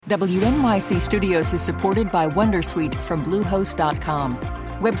WNYC Studios is supported by Wondersuite from Bluehost.com.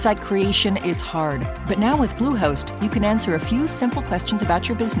 Website creation is hard, but now with Bluehost, you can answer a few simple questions about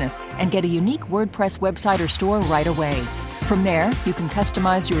your business and get a unique WordPress website or store right away. From there, you can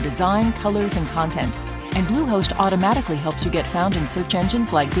customize your design, colors, and content. And Bluehost automatically helps you get found in search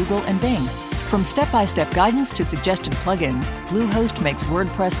engines like Google and Bing. From step-by-step guidance to suggested plugins, Bluehost makes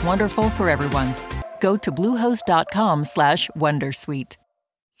WordPress wonderful for everyone. Go to bluehost.com/wondersuite.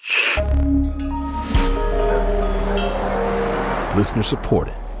 Listener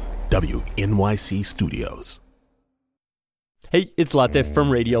supported. WNYC Studios. Hey, it's Latif from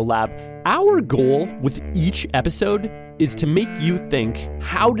Radiolab. Our goal with each episode is to make you think,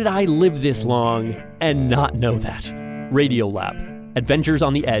 how did I live this long and not know that? Radiolab, adventures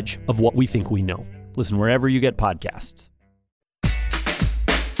on the edge of what we think we know. Listen wherever you get podcasts.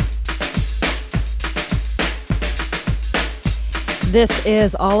 This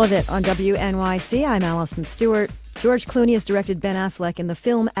is All of It on WNYC. I'm Allison Stewart. George Clooney has directed Ben Affleck in the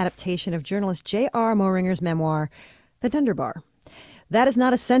film adaptation of journalist J.R. Moehringer's memoir, The Tender Bar. That is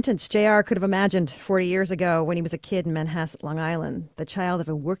not a sentence J.R. could have imagined 40 years ago when he was a kid in Manhasset, Long Island, the child of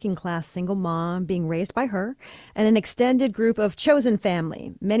a working-class single mom being raised by her and an extended group of chosen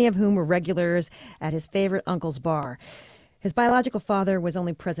family, many of whom were regulars at his favorite uncle's bar. His biological father was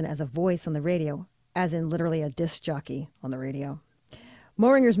only present as a voice on the radio, as in literally a disc jockey on the radio.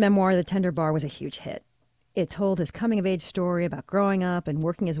 Moehringer's memoir, The Tender Bar, was a huge hit. It told his coming-of-age story about growing up and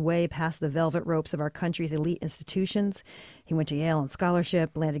working his way past the velvet ropes of our country's elite institutions. He went to Yale on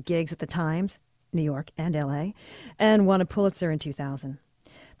scholarship, landed gigs at the Times, New York and L.A., and won a Pulitzer in 2000.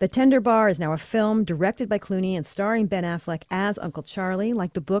 The Tender Bar is now a film directed by Clooney and starring Ben Affleck as Uncle Charlie.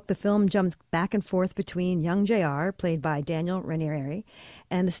 Like the book, the film jumps back and forth between young J.R., played by Daniel Ranieri,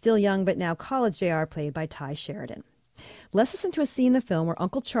 and the still young but now college J.R., played by Ty Sheridan. Let's listen to a scene in the film where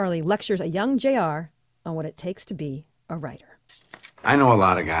Uncle Charlie lectures a young J.R. on what it takes to be a writer. I know a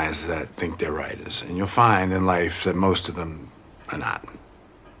lot of guys that think they're writers, and you'll find in life that most of them are not.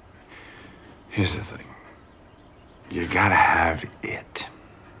 Here's the thing. You gotta have it.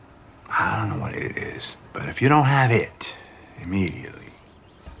 I don't know what it is, but if you don't have it immediately,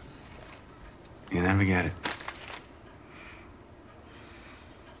 you never get it.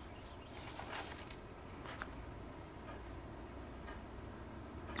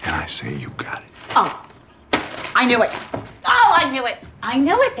 And I say you got it. Oh, I knew it. Oh, I knew it. I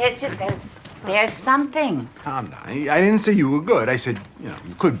knew it. There's something. Calm down. I didn't say you were good. I said,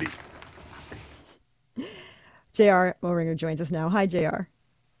 you could be. J.R. Moehringer joins us now. Hi, J.R.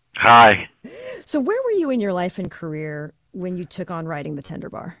 Hi. So where were you in your life and career when you took on writing The Tender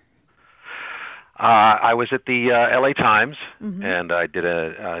Bar? I was at the LA Times, and I did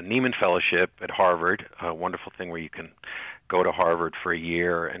a Nieman Fellowship at Harvard, a wonderful thing where you can go to Harvard for a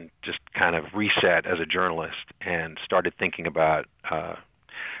year and just kind of reset as a journalist, and started thinking about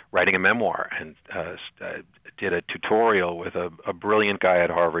writing a memoir, and did a tutorial with a brilliant guy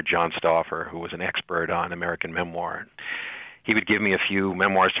at Harvard, John Stauffer, who was an expert on American memoir. He would give me a few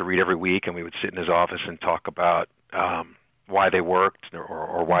memoirs to read every week, and we would sit in his office and talk about why they worked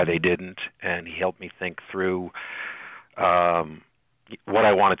or why they didn't, and he helped me think through what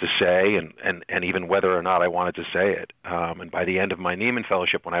I wanted to say and even whether or not I wanted to say it. And by the end of my Nieman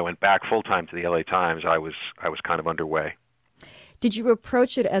Fellowship, when I went back full-time to the LA Times, I was kind of underway. Did you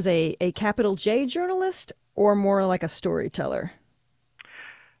approach it as a capital J journalist or more like a storyteller?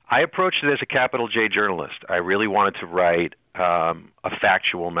 I approached it as a capital J journalist. I really wanted to write a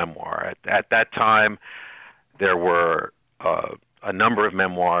factual memoir. At that time, there were a number of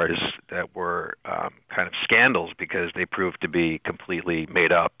memoirs that were kind of scandals because they proved to be completely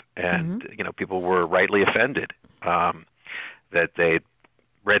made up, and people were rightly offended that they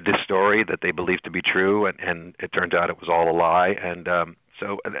read this story that they believed to be true, and it turned out it was all a lie. And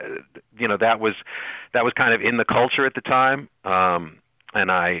so that was kind of in the culture at the time. But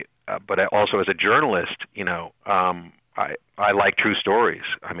I also as a journalist, I like true stories.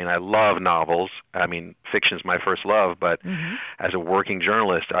 I mean, I love novels. I mean, fiction's my first love, but as a working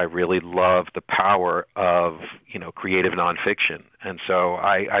journalist, I really love the power of, creative nonfiction. And so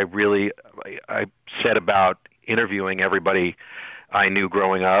I set about interviewing everybody I knew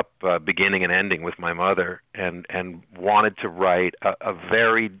growing up, beginning and ending with my mother, and wanted to write a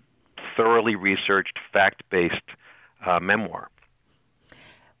very thoroughly researched, fact-based memoir.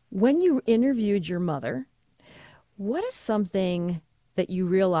 When you interviewed your mother, what is something that you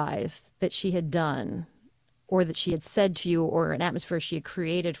realized that she had done or that she had said to you or an atmosphere she had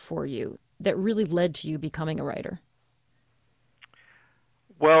created for you that really led to you becoming a writer?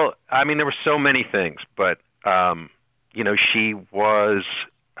 Well, I mean, there were so many things, but, she was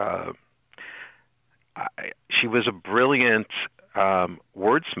she was a brilliant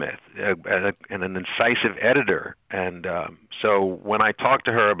wordsmith and an incisive editor. And so when I talked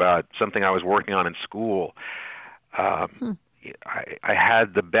to her about something I was working on in school, I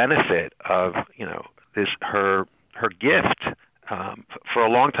had the benefit of her gift for a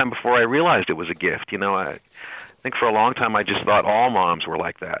long time before I realized it was a gift. I think for a long time I just thought all moms were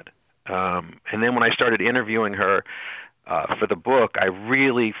like that. And then when I started interviewing her for the book, I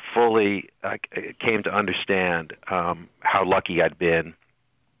really fully came to understand how lucky I'd been,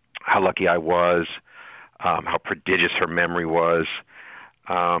 how lucky I was, how prodigious her memory was.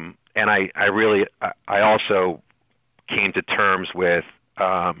 And I also came to terms with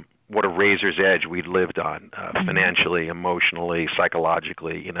what a razor's edge we'd lived on, financially, emotionally,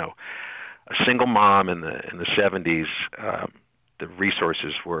 psychologically. A single mom in the 70s, the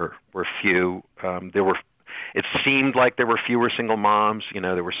resources were few. It seemed like there were fewer single moms.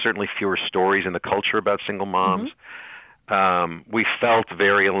 There were certainly fewer stories in the culture about single moms. We felt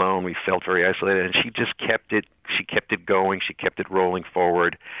very alone. We felt very isolated, and she just kept it. She kept it going. She kept it rolling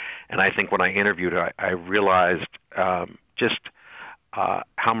forward. And I think when I interviewed her, I realized just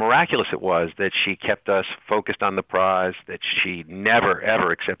how miraculous it was that she kept us focused on the prize, that she never,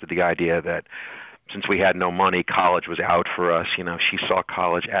 ever accepted the idea that since we had no money, college was out for us. She saw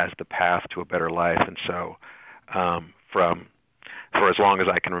college as the path to a better life. And so for as long as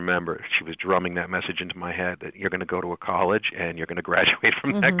I can remember, she was drumming that message into my head that you're going to go to a college and you're going to graduate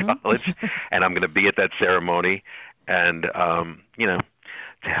from that college, and I'm going to be at that ceremony. And,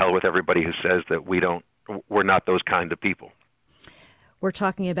 to hell with everybody who says that we're not those kind of people. We're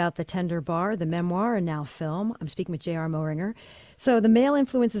talking about The Tender Bar, the memoir, and now film. I'm speaking with J.R. Moehringer. So the male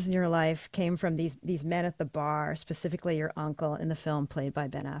influences in your life came from these men at the bar, specifically your uncle in the film played by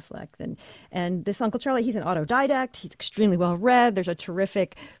Ben Affleck. And this Uncle Charlie, he's an autodidact. He's extremely well read. There's a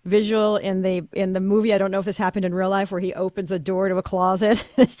terrific visual in the movie. I don't know if this happened in real life, where he opens a door to a closet.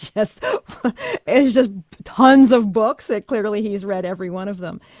 It's just tons of books that clearly he's read every one of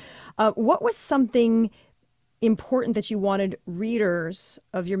them. What was something important that you wanted readers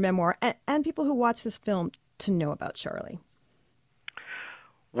of your memoir and people who watch this film to know about Charlie?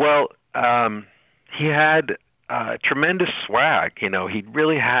 Well, he had tremendous swag. He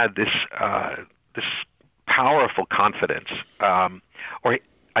really had this powerful confidence, or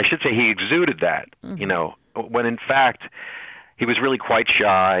I should say, he exuded that. When in fact he was really quite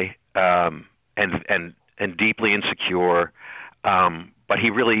shy and deeply insecure. But he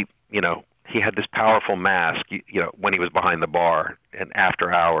really, he had this powerful mask, when he was behind the bar and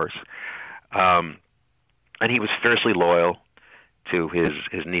after hours. And he was fiercely loyal to his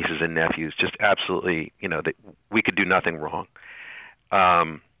nieces and nephews, just absolutely, that we could do nothing wrong.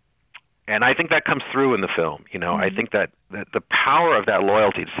 And I think that comes through in the film. I think that the power of that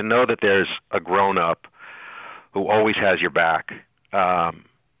loyalty is to know that there's a grown-up who always has your back,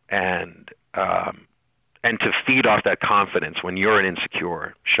 and to feed off that confidence when you're an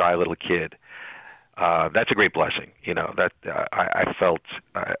insecure, shy little kid. That's a great blessing. That I felt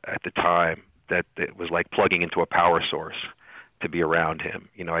at the time that it was like plugging into a power source to be around him.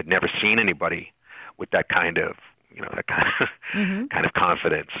 I'd never seen anybody with that kind of, kind of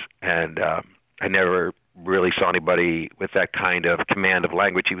confidence, and I never really saw anybody with that kind of command of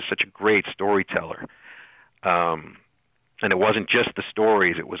language. He was such a great storyteller. And it wasn't just the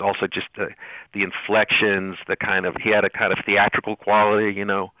stories; it was also just the inflections, he had a kind of theatrical quality,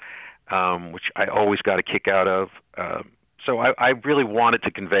 which I always got a kick out of. So I really wanted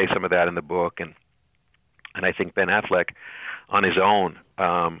to convey some of that in the book, and I think Ben Affleck, on his own,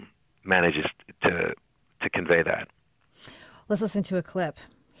 manages to convey that. Let's listen to a clip.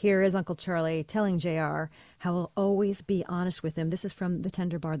 Here is Uncle Charlie telling JR how he'll always be honest with him. This is from The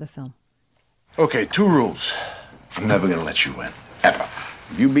Tender Bar, the film. Okay, 2 rules. I'm never going to let you win, ever.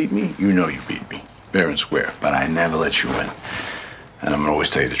 If you beat me, you know you beat me, fair and square. But I never let you win. And I'm going to always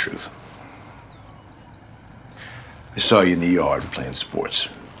tell you the truth. I saw you in the yard playing sports.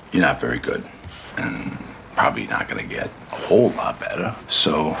 You're not very good. And probably not going to get a whole lot better.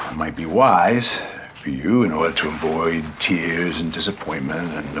 So it might be wise for you, in order to avoid tears and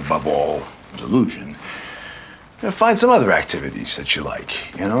disappointment and, above all, delusion, find some other activities that you like.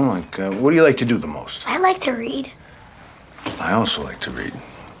 What do you like to do the most? I like to read. I also like to read.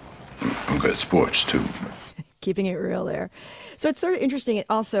 I'm good at sports, too. Keeping it real there. So it's sort of interesting.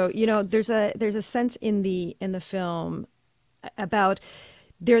 Also, there's a sense in the film about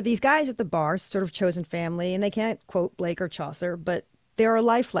there are these guys at the bar, sort of chosen family, and they can't quote Blake or Chaucer, but there are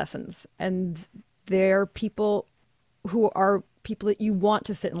life lessons, and there are people who are people that you want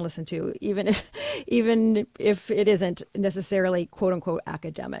to sit and listen to, even if it isn't necessarily quote unquote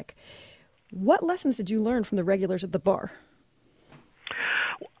academic. What lessons did you learn from the regulars at the bar?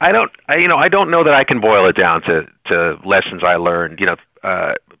 I don't know that I can boil it down to lessons I learned,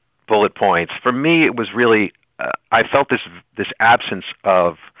 bullet points. For me, it was really, I felt this absence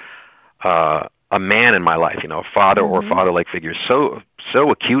of a man in my life, a father or father-like figure so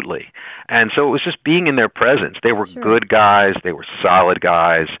acutely. And so it was just being in their presence. They were good guys. They were solid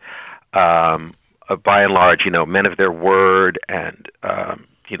guys. By and large, men of their word, and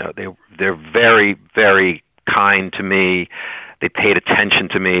they're very, very kind to me. They paid attention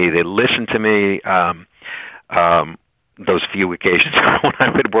to me. They listened to me. Those few occasions when I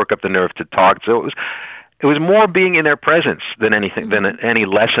would work up the nerve to talk. So it was more being in their presence than anything, than any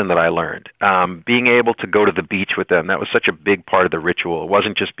lesson that I learned. Being able to go to the beach with them, that was such a big part of the ritual. It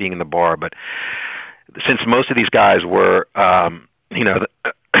wasn't just being in the bar, but since most of these guys were, cops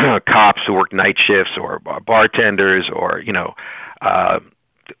who worked night shifts or bartenders or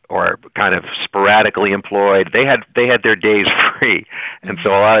kind of sporadically employed, they had their days free, and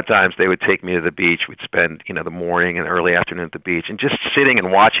so a lot of times they would take me to the beach. We'd spend the morning and early afternoon at the beach, and just sitting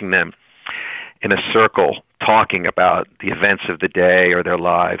and watching them in a circle talking about the events of the day or their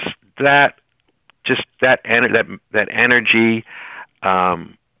lives. That energy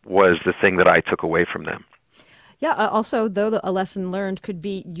was the thing that I took away from them. Yeah. Also, though, a lesson learned could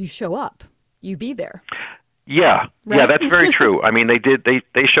be you show up, you be there. Yeah, right? Yeah, that's very true. I mean, they did.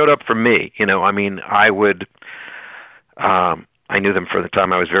 They showed up for me. I mean, I would. I knew them for the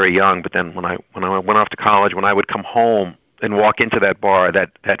time I was very young, but then when I went off to college, when I would come home and walk into that bar,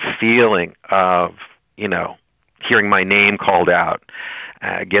 that feeling of hearing my name called out,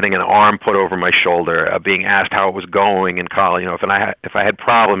 getting an arm put over my shoulder, being asked how it was going in college, if I had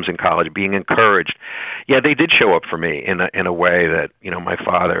problems in college, being encouraged. Yeah, they did show up for me in a way that my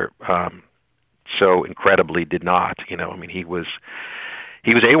father so incredibly did not. I mean, he was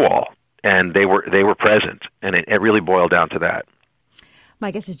AWOL, and they were present, and it really boiled down to that. My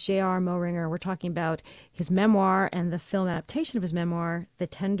guest is J.R. Moehringer. We're talking about his memoir and the film adaptation of his memoir, The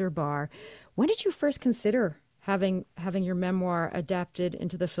Tender Bar. When did you first consider having your memoir adapted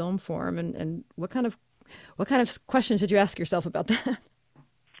into the film form, and what kind of questions did you ask yourself about that?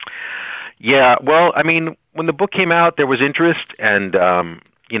 Yeah, well, I mean, when the book came out, there was interest, and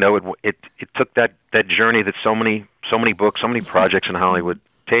it took that journey that so many books, so many projects in Hollywood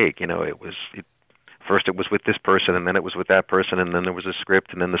take. First it was with this person, and then it was with that person, and then there was a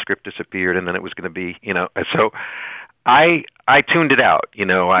script, and then the script disappeared, and then it was going to be, So I tuned it out.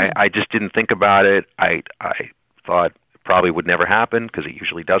 I just didn't think about it. I thought it probably would never happen because it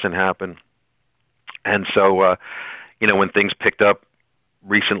usually doesn't happen. And so, when things picked up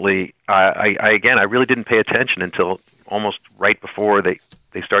recently, I really didn't pay attention until almost right before they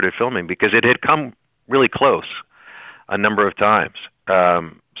started filming, because it had come really close a number of times.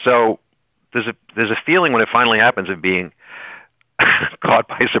 So there's a feeling when it finally happens of being caught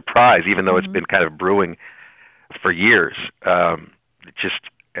by surprise, even though it's been kind of brewing for years. I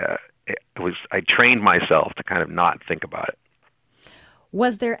trained myself to kind of not think about it.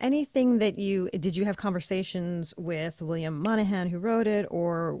 Was there anything did you have conversations with William Monahan, who wrote it,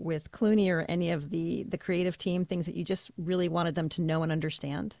 or with Clooney or any of the creative team, things that you just really wanted them to know and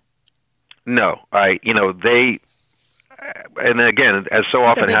understand? No, they, and again, as so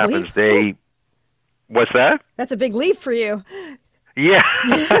often happens, what's that? That's a big leap for you. Yeah,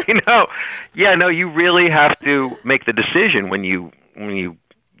 I know. Yeah, no, you really have to make the decision when you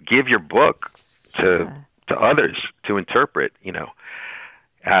give your book to others to interpret,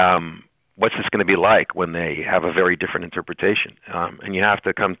 what's this going to be like when they have a very different interpretation? And you have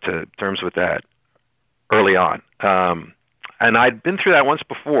to come to terms with that early on. And I'd been through that once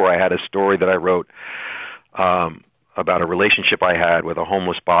before. I had a story that I wrote about a relationship I had with a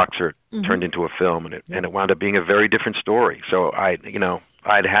homeless boxer turned into a film, and it wound up being a very different story. So I'd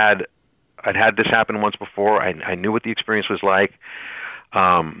had this happen once before. I knew what the experience was like.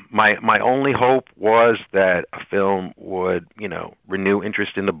 My only hope was that a film would, renew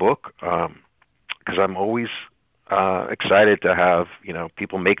interest in the book, because I'm always excited to have,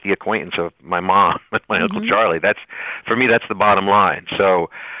 people make the acquaintance of my mom and my Uncle Charlie. For me, that's the bottom line. So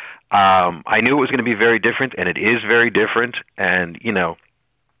I knew it was going to be very different, and it is very different, and,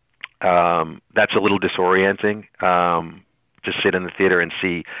 that's a little disorienting, to sit in the theater and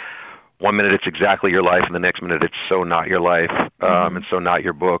see 1 minute it's exactly your life, and the next minute it's so not your life, and so not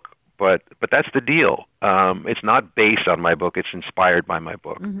your book. But that's the deal. It's not based on my book; it's inspired by my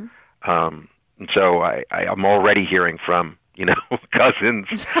book. And so I'm already hearing from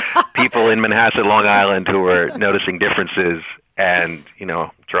cousins, people in Manhasset, Long Island, who are noticing differences, And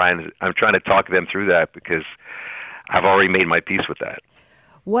I'm trying to talk them through that because I've already made my peace with that.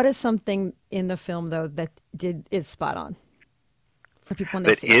 What is something in the film, though, that is spot on for people when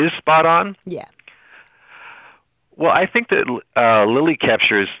they see it? That is spot on? Yeah. Well, I think that Lily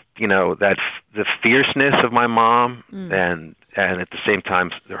captures, that the fierceness of my mom, and at the same time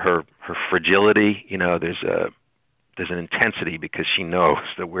her fragility. There's an intensity because she knows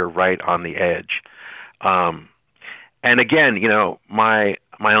that we're right on the edge. And again, my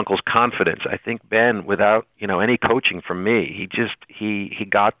uncle's confidence. I think Ben, without any coaching from me, he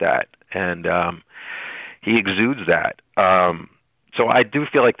got that, and he exudes that. So I do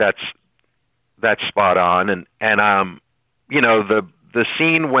feel like that's spot on, and the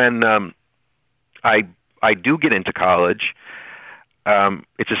scene when I do get into college.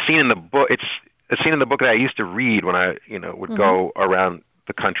 It's a scene in the book. It's a scene in the book that I used to read when I would go around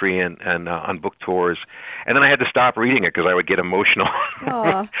the country and on book tours, and then I had to stop reading it because I would get emotional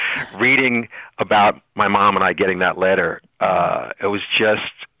reading about my mom and I getting that letter. It was just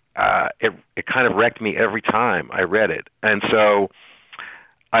it kind of wrecked me every time I read it, and so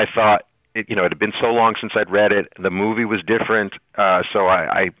I thought it had been so long since I'd read it. The movie was different, so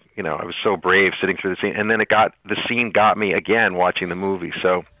I was so brave sitting through the scene, and then the scene got me again watching the movie.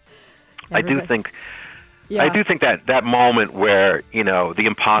 So I do think. Yeah. I do think that moment where the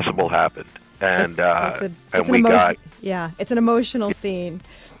impossible happened, and it's an emotional scene.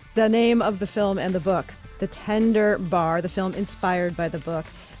 The name of the film and the book, The Tender Bar, the film inspired by the book.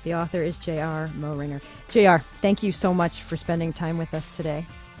 The author is J.R. Moehringer. J.R., thank you so much for spending time with us today.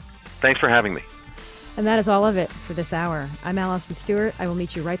 Thanks for having me. And that is all of it for this hour. I'm Allison Stewart. I will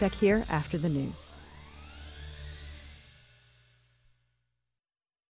meet you right back here after the news.